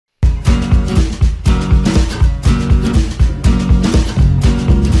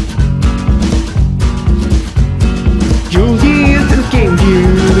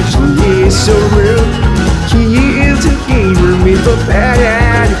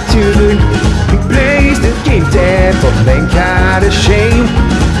mankind ashamed.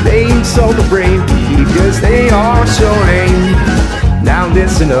 They insult the brain because they are so lame. Now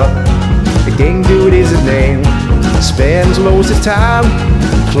listen up, the game dude is his name. Spends most of his time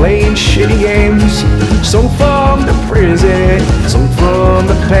playing shitty games. Some from the present, some from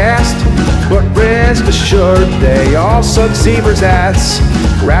the past, but rest assured they all suck Zebra's ass.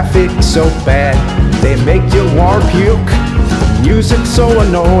 Graphics so bad, they make you want to puke. Music so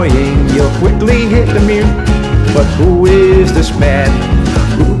annoying, you'll quickly hit the mute. But who is this man?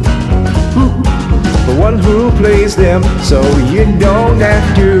 The one who plays them, so you don't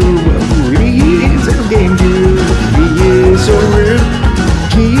have to. He is a game dude, he is so rude.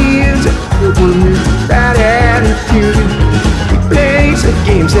 He is a rude, bad attitude. He plays the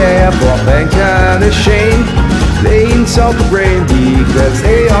games that brought mankind to shame. They insult the brain because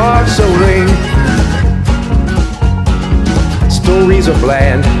they are so lame. Stories are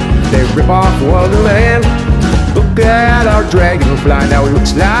bland, they rip off Wonderland. Look at our dragonfly, now he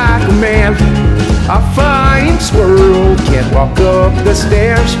looks like a man. Our fine squirrel can't walk up the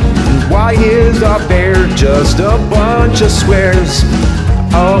stairs. And why is our bear just a bunch of squares?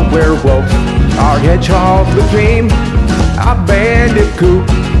 A werewolf, our hedgehog became a bandicoot,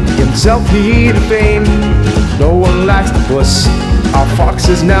 himself he defamed. No one likes the puss, our fox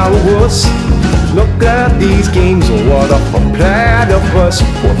is now a wuss. Look at these games, what a platypus.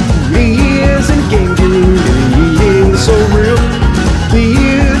 He is a game dude, he is so real. He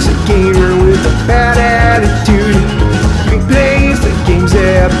is a gamer with a bad attitude. He plays the games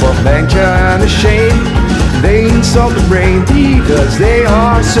that put mankind to shame. They insult the brain because they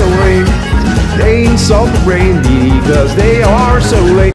are so lame. They insult the brain because